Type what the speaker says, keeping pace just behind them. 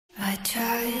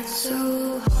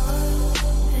so hard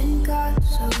and got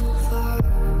so far,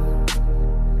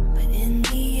 but in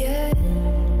the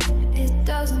end, it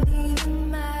doesn't even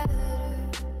matter.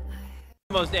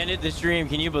 Almost ended the stream.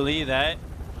 Can you believe that?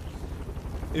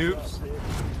 Oops.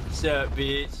 What's up,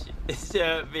 bitch? What's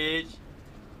up, bitch?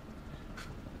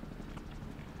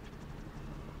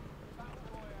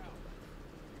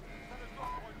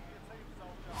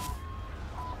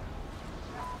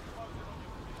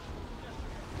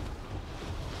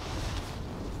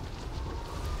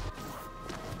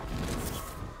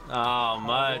 Oh,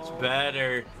 much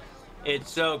better. It's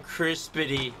so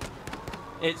crispity.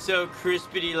 It's so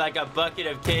crispity like a bucket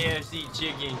of KFC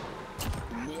chicken.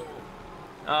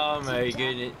 Oh my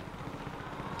goodness.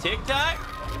 TikTok?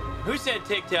 Who said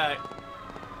TikTok?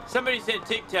 Somebody said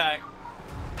TikTok.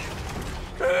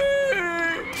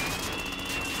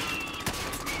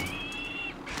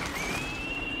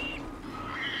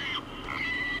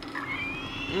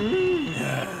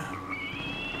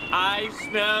 I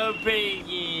smell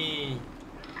bacon.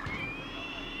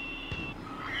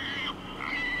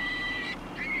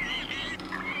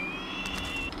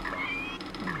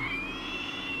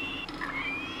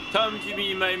 Come to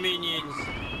me, my minions.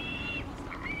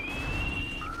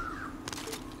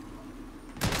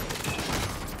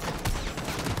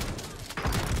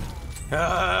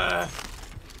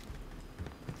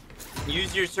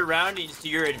 Use your surroundings to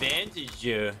your advantage,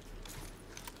 Joe.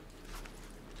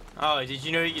 Oh, did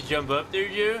you know you could jump up there,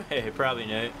 Joe? Hey, probably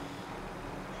not.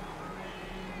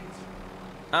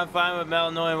 I'm fine with Mel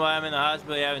knowing why I'm in the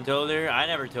hospital. You haven't told her? I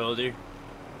never told her.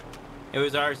 It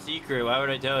was our secret. Why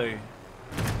would I tell her?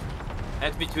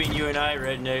 That's between you and I,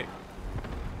 redneck.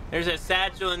 There's a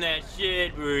satchel in that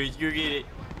shit, boys. Go get it.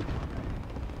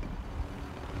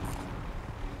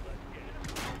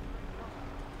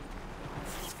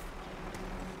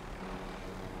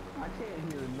 I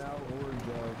can't hear Mel or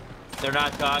Joe. They're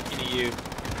not talking to you.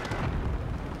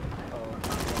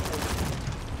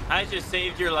 I just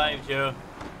saved your life, Joe.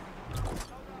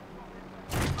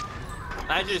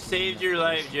 I just saved your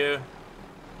life, Joe.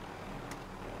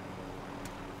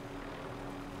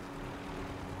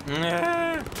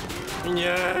 Yeah.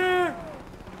 Yeah.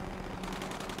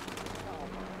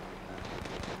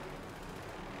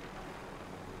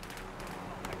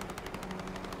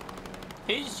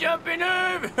 He's jumping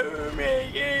over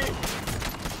me.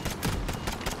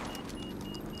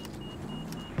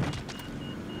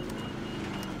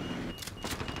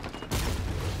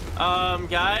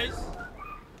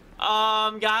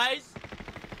 Guys,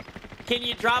 can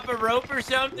you drop a rope or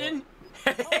something?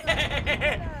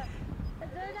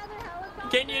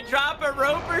 Can you drop a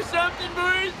rope or something,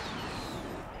 boys?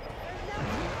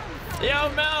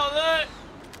 Yo, Mel, look.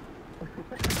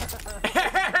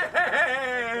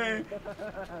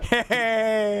 There's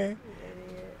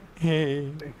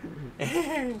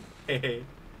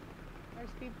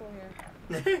people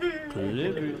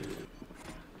here.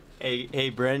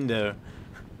 Hey, Brendo.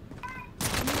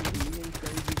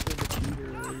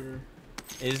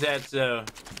 Is that so?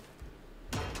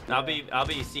 I'll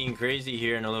be seeing crazy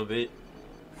here in a little bit.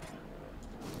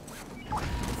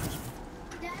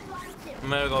 I'm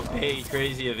gonna go pay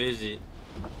Crazy a visit.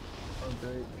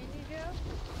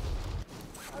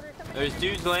 There's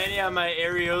dudes landing on my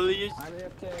areolas. I'm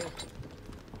AFK.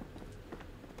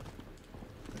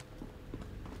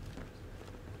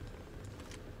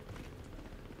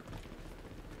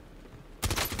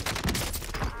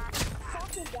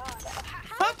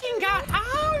 Fucking God,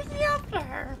 how is he up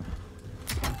there?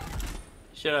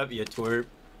 Shut up, you twerp.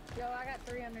 Yo, I got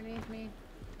 3 underneath me.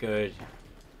 Good.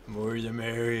 More the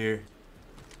merrier.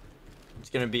 It's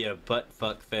gonna be a butt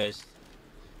fuck fest.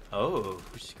 Oh,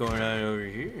 what's going on over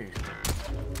here?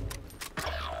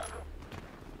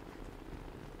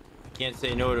 Can't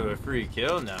say no to a free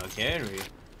kill now, can we?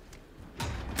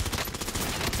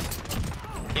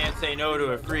 Can't say no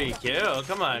to a free kill.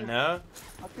 Come on now.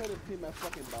 I couldn't see my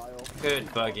fucking dial. Good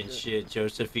fucking shit,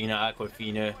 Josephina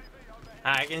Aquafina.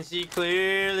 I can see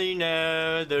clearly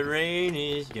now the rain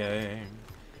is gone.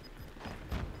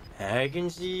 I can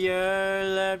see your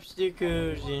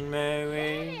lobstacles in my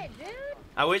way.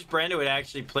 I wish Brenda would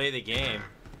actually play the game.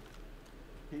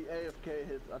 He AFK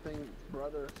his, I think,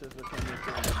 brother or sister came in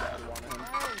saying his dad wanted him.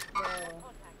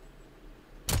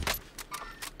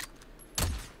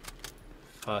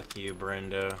 Fuck you,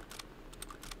 Brendo.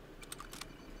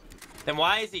 Then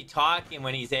why is he talking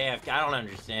when he's AFK? I don't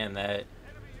understand that.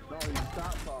 No, he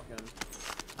stopped talking.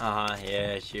 Uh-huh,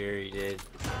 yeah, sure he did.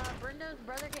 Brendo's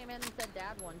brother came in and said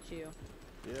Dad wants you.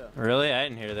 Yeah. Really? I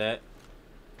didn't hear that.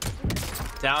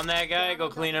 Down that guy, go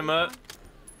clean him up.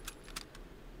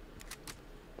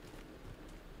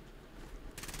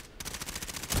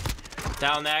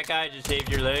 Down that guy, just saved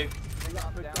your leg.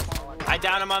 I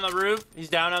down him on the roof. He's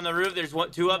down on the roof. There's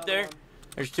two up there.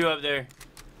 There's two up there.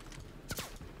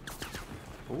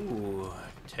 Ooh,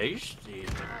 tasty.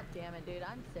 God damn it, dude.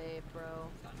 I'm safe, bro.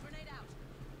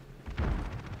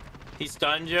 He's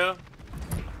stunned, Joe.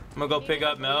 I'm gonna go pick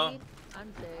up Mel.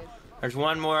 I'm safe. There's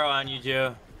one more on you,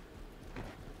 Joe.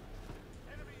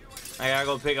 I gotta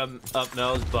go pick up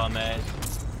Mel's bum ass.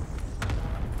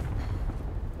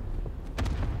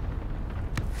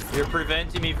 You're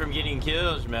preventing me from getting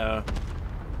kills, Mel.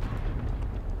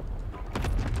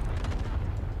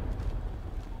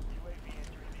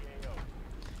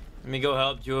 Let me go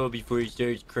help Joe before he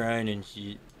starts crying and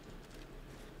shit.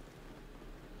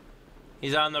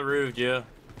 He's on the roof, Joe.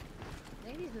 I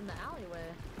think he's in the alleyway.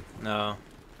 No.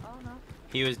 Oh, no.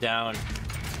 He was down.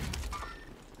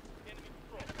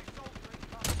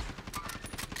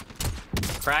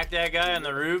 Crack that guy on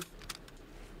the roof.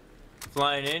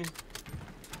 Flying in.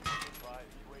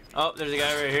 Oh, there's a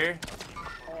guy right here.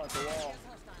 Oh, at the wall.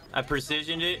 I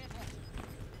precisioned it.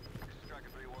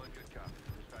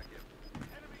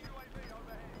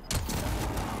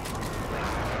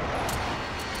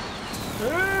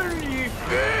 Holy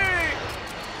fuck!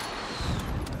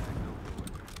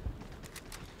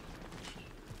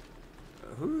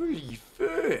 Holy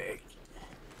fuck!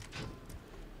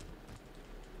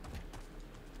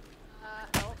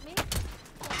 Help me?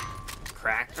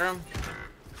 Cracked him?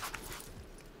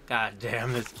 God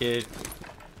damn this kid.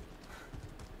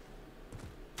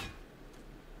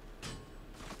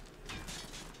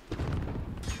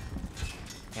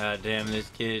 God damn this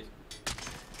kid.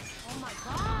 Oh my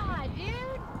god,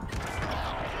 dude!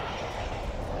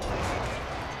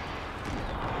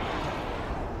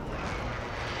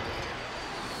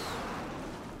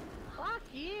 Fuck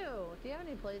you! Do you have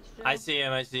any plates, Joe? I see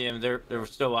him. They're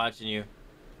still watching you.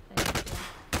 Thank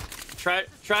you.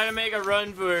 Try to make a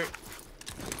run for it.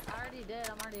 I already did.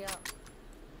 I'm already up.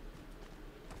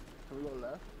 Can we go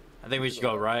left? I think we should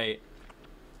go right.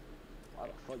 Why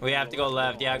the fuck We you have to go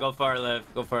left. Yeah, go far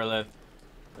left. Go far left.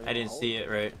 They I didn't gonna see hold it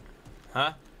right.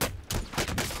 Huh?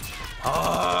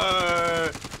 Oh,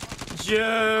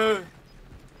 Joe.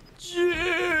 Joe.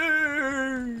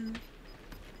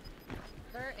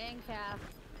 They're in calf.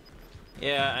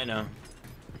 Yeah, I know.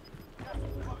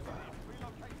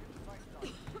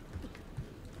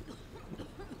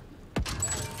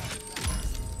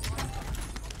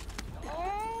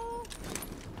 Oh!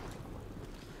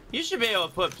 You should be able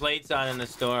to put plates on in the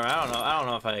store. I don't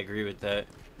know if I agree with that.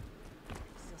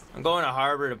 I'm going to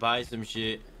Harbor to buy some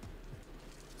shit.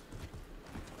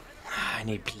 I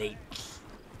need plates.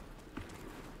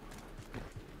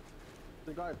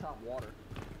 The guy top water.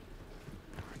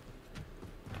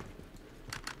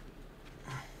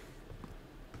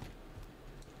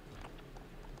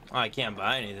 Oh, I can't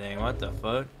buy anything. What the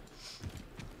fuck?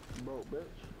 Bro,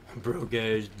 bitch. Broke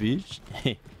ass bitch.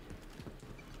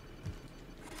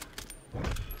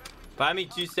 Buy me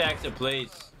 2 sacks of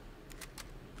plates.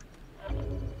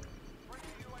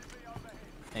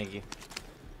 Thank you.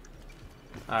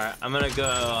 Alright, I'm gonna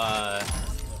go,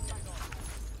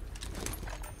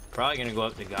 probably gonna go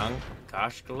up to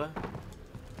Kashkala.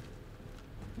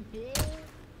 Yeah.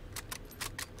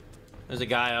 There's a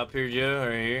guy up here, Joe,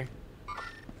 right here.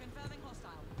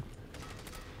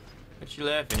 What you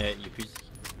laughing at, you piece?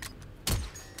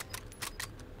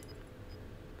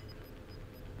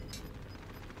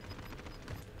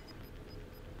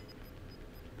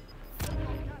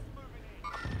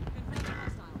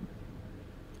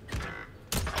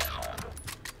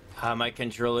 Ah, my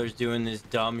controller's doing this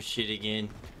dumb shit again.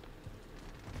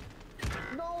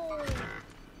 No!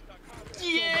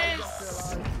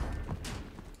 Yes!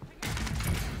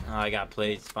 Oh, I got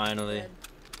plates finally.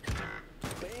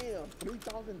 Damn,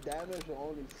 3,000 damage and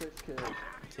only 6 kills.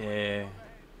 Yeah.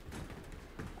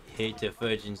 Hate to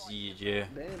fudge and see you, Joe.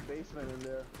 They in basement in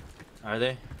there. Are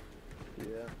they?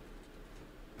 Yeah.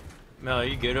 Mel, are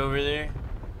you good over there?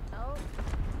 Oh.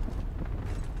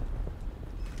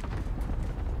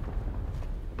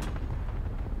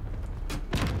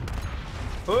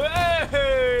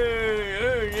 Hey!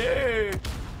 Oh, yeah!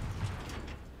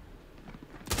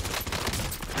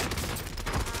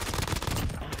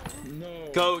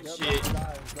 No. Goat shit.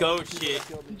 Goat shit.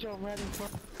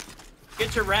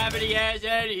 Get your rabbity ass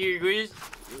out of here, Gwiz.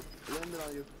 Landed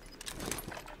on you.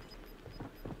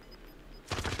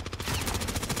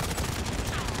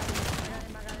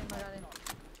 I got him.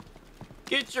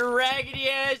 Get your raggedy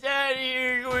ass out of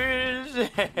here, Gwiz. You see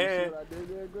what I did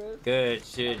there, Grizz? Good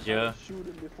shit, Joe. Shoot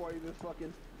him before he even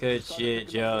fucking... Good started shit,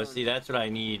 picking Joe. up See, that's what I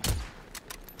need.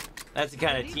 That's the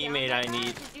kind of Did you down teammate that I guy or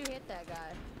need. Did you hit that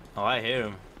guy? Oh, I hit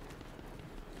him.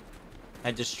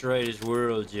 I destroyed his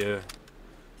world, Joe.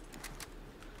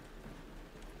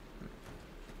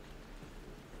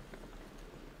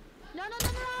 No,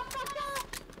 fuck that!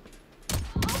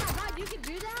 Oh my god, you can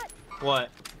do that? What?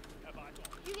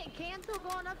 You can cancel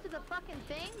going up to the fucking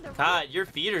thing? The God, your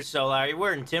feet are so loud. Are you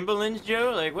wearing Timberlands,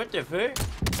 Joe? Like, what the fuck?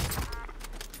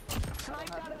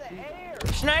 Sniped out of the air.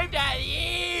 Sniped out of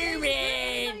you,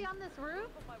 man! Anybody on this roof?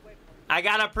 I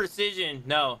got a precision.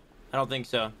 No, I don't think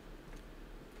so.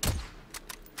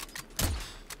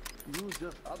 You was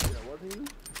just up there, wasn't you?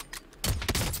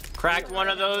 Cracked one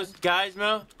of those guys,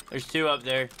 Mo. There's two up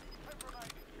there.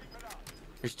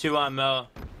 There's two on Mo.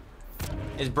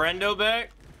 Is Brendo back?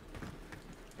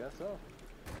 Guess so.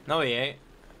 No, he ain't.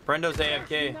 Brendo's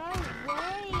AFK. No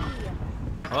way!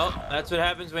 Well, that's what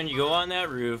happens when you go on that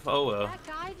roof. Oh, well. That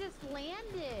guy just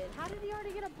landed. How did he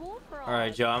already get a bullfrog?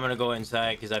 Alright, Joe, I'm gonna go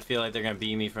inside because I feel like they're gonna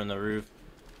beat me from the roof.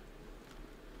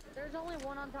 There's only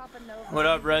one on top of Nova. What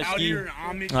up, Out Rescue? here in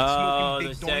Amish, Oh, smoking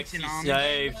the big doinks sexy in Amish.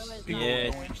 saves. Big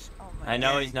Yeah. doinks. Oh my I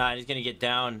know Yeah. he's not. He's gonna get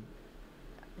down.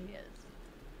 He is.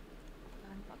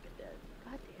 I'm fucking dead.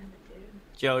 God damn it,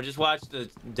 dude. Joe, just watch the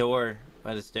door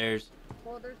by the stairs.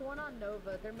 Well, there's one on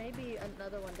Nova. There may be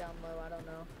another one down low. I don't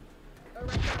know. Oh,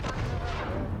 right there, on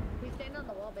Nova. He's standing on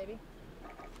the wall, baby.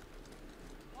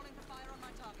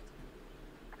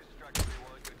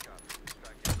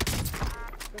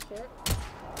 Good shit.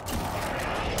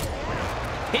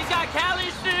 He's got Cali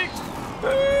sticks!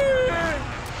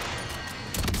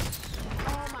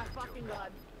 Oh my fucking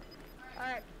god.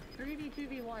 Alright,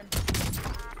 3v2v1.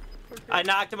 I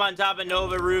knocked him on top of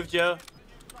Nova roof, Joe.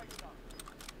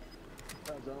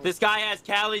 This guy has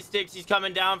Cali sticks. He's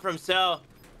coming down from cell.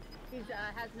 He's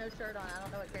has no shirt on. I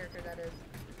don't know what character that is.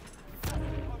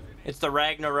 It's the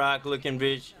Ragnarok looking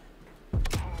bitch. Good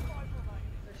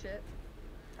shit.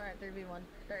 Alright, 3v1.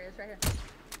 There he is, right here.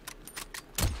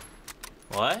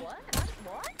 What?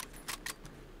 What?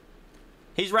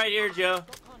 He's right here, Joe.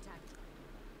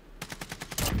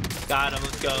 Got him.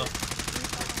 Let's go.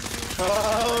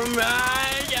 Oh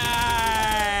my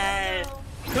god!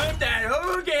 Clip that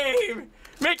whole game!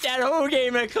 Make that whole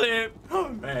game a clip! Oh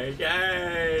my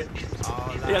god!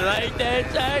 You like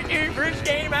that, Tiger? First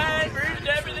game on, first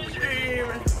step of the stream!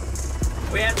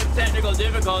 We had some technical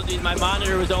difficulties. My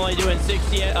monitor was only doing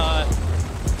 60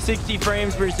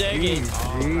 frames per second.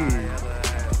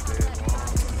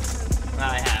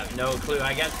 I have no clue.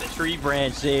 I guess the tree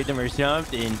branch saved him or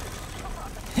something.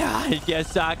 I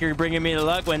guess soccer bringing me the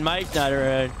luck when Mike's not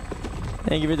around.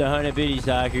 Thank you for the 100 bitty,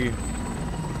 soccer.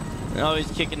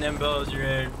 Always kicking them balls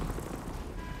around.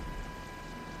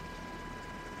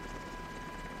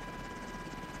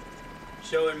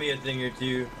 Showing me a thing or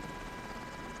two.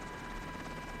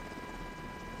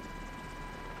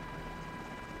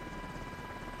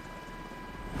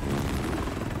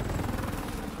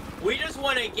 We just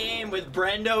won a game with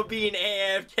Brendo being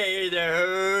AFK the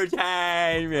whole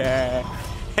time. Yeah.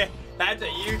 That's a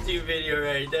YouTube video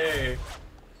right there.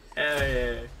 Hell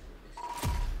yeah.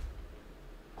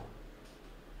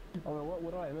 Oh,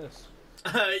 what did I miss?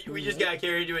 We just got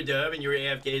carried to a dub and you were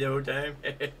AFK the whole time.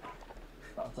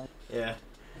 Yeah.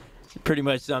 Pretty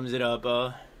much sums it up.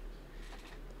 I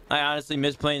honestly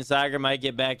miss playing soccer. Might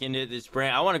get back into it this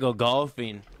spring. I want to go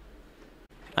golfing.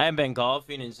 I haven't been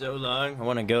golfing in so long. I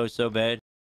want to go so bad.